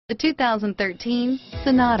The 2013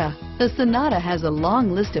 Sonata. The Sonata has a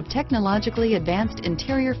long list of technologically advanced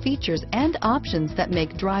interior features and options that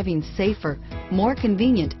make driving safer, more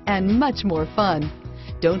convenient, and much more fun.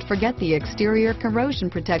 Don't forget the exterior corrosion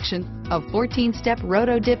protection, a 14-step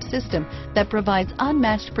roto-dip system that provides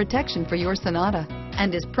unmatched protection for your Sonata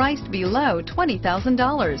and is priced below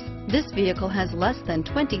 $20,000. This vehicle has less than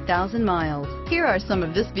 20,000 miles. Here are some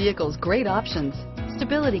of this vehicle's great options: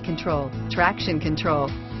 stability control, traction control,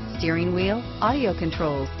 steering wheel audio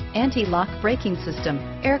controls, anti-lock braking system,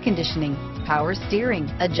 air conditioning, power steering,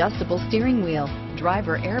 adjustable steering wheel,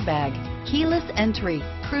 driver airbag, keyless entry,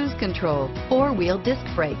 cruise control, four-wheel disc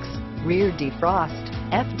brakes, rear defrost,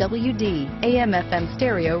 FWD, AM/FM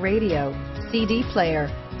stereo radio, CD player,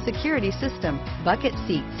 security system, bucket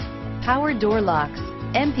seats, power door locks,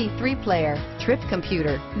 MP3 player, trip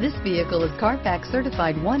computer. This vehicle is Carfax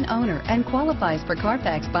certified one owner and qualifies for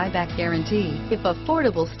Carfax buyback guarantee. If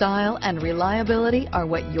affordable style and reliability are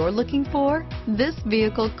what you're looking for, this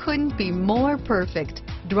vehicle couldn't be more perfect.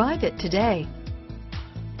 Drive it today.